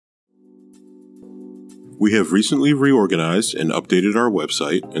We have recently reorganized and updated our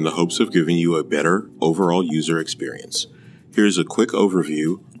website in the hopes of giving you a better overall user experience. Here's a quick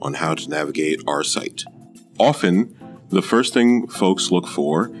overview on how to navigate our site. Often, the first thing folks look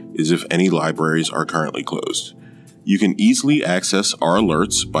for is if any libraries are currently closed. You can easily access our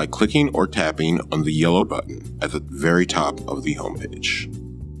alerts by clicking or tapping on the yellow button at the very top of the homepage.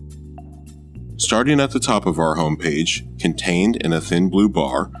 Starting at the top of our homepage, contained in a thin blue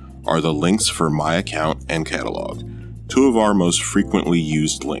bar, are the links for My Account and Catalog, two of our most frequently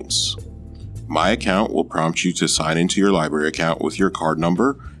used links. My Account will prompt you to sign into your library account with your card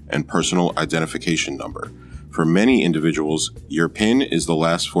number and personal identification number. For many individuals, your PIN is the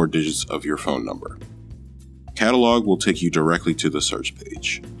last 4 digits of your phone number. Catalog will take you directly to the search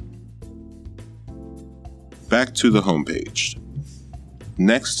page. Back to the home page.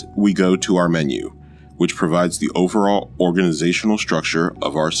 Next, we go to our menu, which provides the overall organizational structure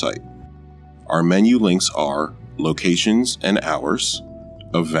of our site. Our menu links are Locations and Hours,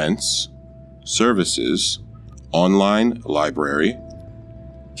 Events, Services, Online Library,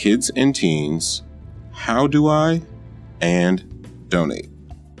 Kids and Teens, How Do I, and Donate.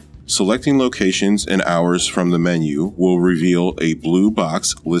 Selecting locations and hours from the menu will reveal a blue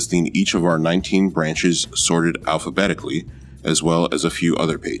box listing each of our 19 branches sorted alphabetically, as well as a few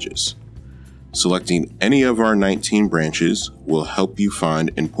other pages. Selecting any of our 19 branches will help you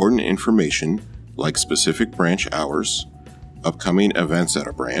find important information like specific branch hours, upcoming events at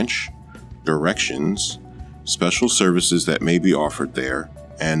a branch, directions, special services that may be offered there,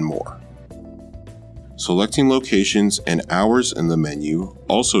 and more. Selecting locations and hours in the menu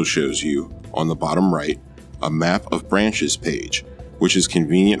also shows you, on the bottom right, a map of branches page, which is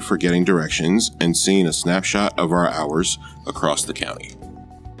convenient for getting directions and seeing a snapshot of our hours across the county.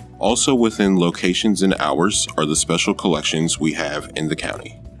 Also within locations and hours are the special collections we have in the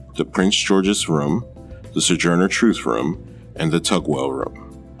county: the Prince George's Room, the Sojourner Truth Room, and the Tugwell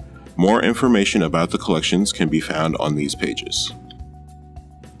Room. More information about the collections can be found on these pages.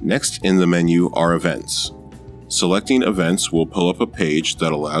 Next in the menu are events. Selecting events will pull up a page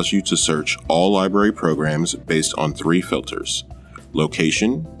that allows you to search all library programs based on 3 filters: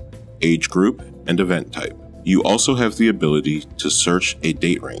 location, age group, and event type. You also have the ability to search a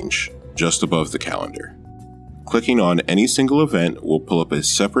date range just above the calendar. Clicking on any single event will pull up a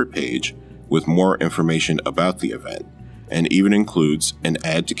separate page with more information about the event, and even includes an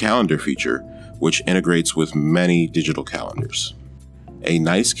Add to Calendar feature, which integrates with many digital calendars. A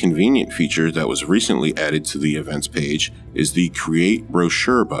nice convenient feature that was recently added to the events page is the Create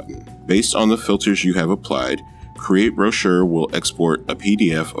Brochure button. Based on the filters you have applied, Create Brochure will export a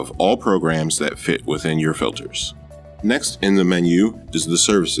PDF of all programs that fit within your filters. Next in the menu is the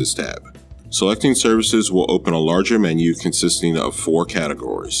Services tab. Selecting Services will open a larger menu consisting of 4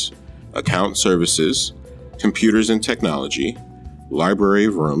 categories: Account Services, Computers and Technology, Library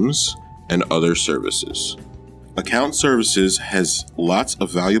Rooms, and Other Services. Account Services has lots of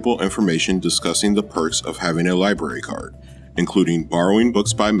valuable information discussing the perks of having a library card, including borrowing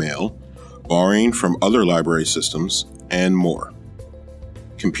books by mail, borrowing from other library systems, and more.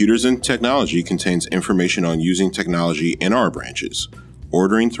 Computers and Technology contains information on using technology in our branches,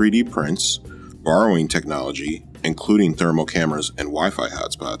 ordering 3D prints, borrowing technology, including thermal cameras and Wi-Fi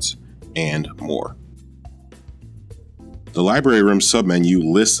hotspots, and more. The Library Room submenu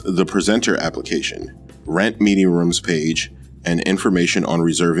lists the presenter application, Rent Meeting Rooms page, and information on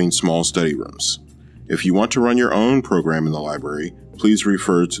reserving small study rooms. If you want to run your own program in the library, please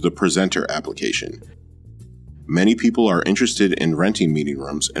refer to the presenter application. Many people are interested in renting meeting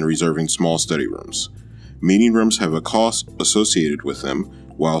rooms and reserving small study rooms. Meeting rooms have a cost associated with them,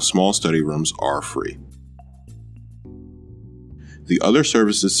 while small study rooms are free. The Other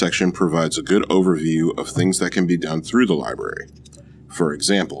Services section provides a good overview of things that can be done through the library. For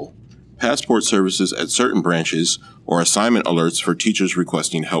example, passport services at certain branches, or assignment alerts for teachers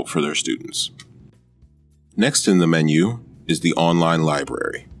requesting help for their students. Next in the menu is the Online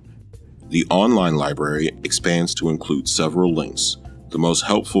Library. The Online Library expands to include several links, the most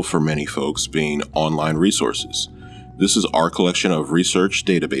helpful for many folks being online resources. This is our collection of research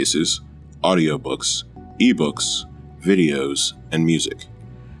databases, audiobooks, ebooks, videos, and music.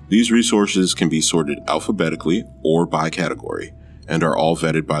 These resources can be sorted alphabetically or by category, and are all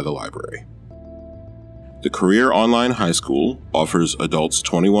vetted by the library. The Career Online High School offers adults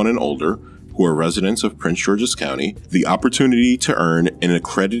 21 and older who are residents of Prince George's County the opportunity to earn an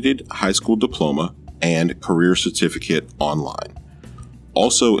accredited high school diploma and career certificate online.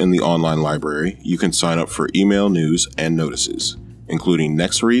 Also in the online library, you can sign up for email news and notices, including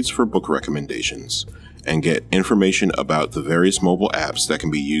next reads for book recommendations, and get information about the various mobile apps that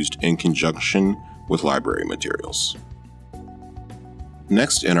can be used in conjunction with library materials.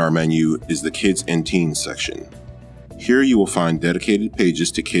 Next in our menu is the Kids and Teens section. Here you will find dedicated pages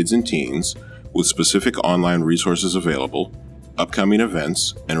to kids and teens with specific online resources available, upcoming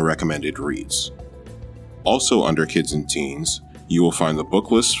events, and recommended reads. Also under Kids and Teens, you will find the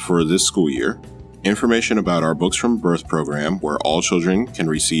book list for this school year, information about our Books from Birth program where all children can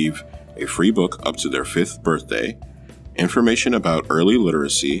receive a free book up to their 5th birthday, information about early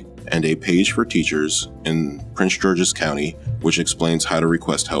literacy, and a page for teachers in Prince George's County which explains how to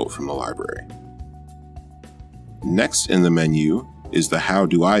request help from the library. Next in the menu is the How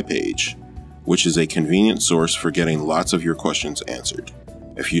Do I page, which is a convenient source for getting lots of your questions answered.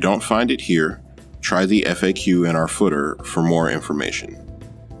 If you don't find it here, try the FAQ in our footer for more information.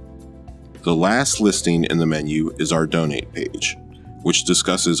 The last listing in the menu is our Donate page, which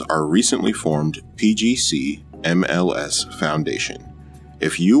discusses our recently formed PGCMLS Foundation.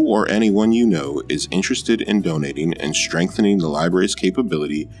 If you or anyone you know is interested in donating and strengthening the library's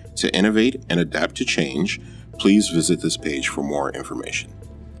capability to innovate and adapt to change, please visit this page for more information.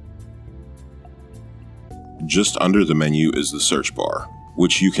 Just under the menu is the search bar,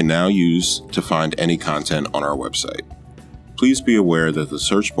 which you can now use to find any content on our website. Please be aware that the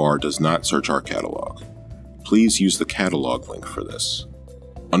search bar does not search our catalog. Please use the catalog link for this.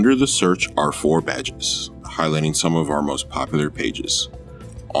 Under the search are 4 badges, highlighting some of our most popular pages: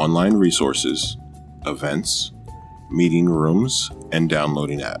 online resources, events, meeting rooms, and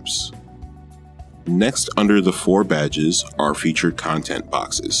downloading apps. Next, under the 4 badges are featured content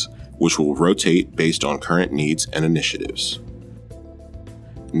boxes, which will rotate based on current needs and initiatives.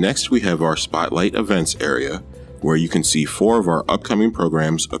 Next, we have our Spotlight Events area, where you can see 4 of our upcoming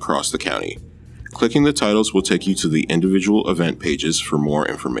programs across the county. Clicking the titles will take you to the individual event pages for more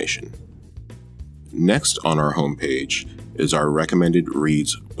information. Next on our homepage is our recommended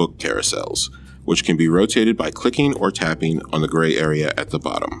reads book carousels, which can be rotated by clicking or tapping on the gray area at the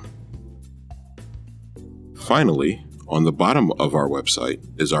bottom. Finally, on the bottom of our website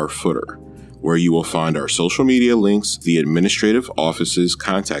is our footer, where you will find our social media links, the administrative office's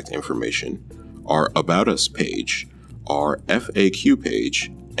contact information, our About Us page, our FAQ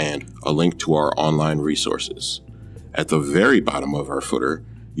page, and a link to our online resources. At the very bottom of our footer,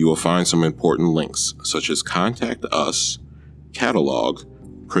 you will find some important links such as Contact Us, Catalog,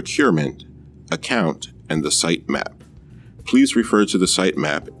 Procurement, Account, and the Site Map. Please refer to the site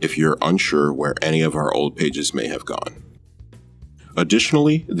map if you're unsure where any of our old pages may have gone.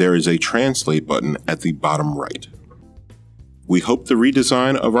 Additionally, there is a Translate button at the bottom right. We hope the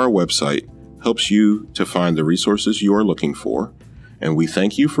redesign of our website helps you to find the resources you are looking for, and we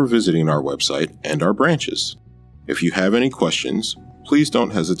thank you for visiting our website and our branches. If you have any questions, please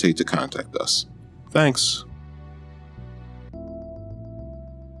don't hesitate to contact us. Thanks.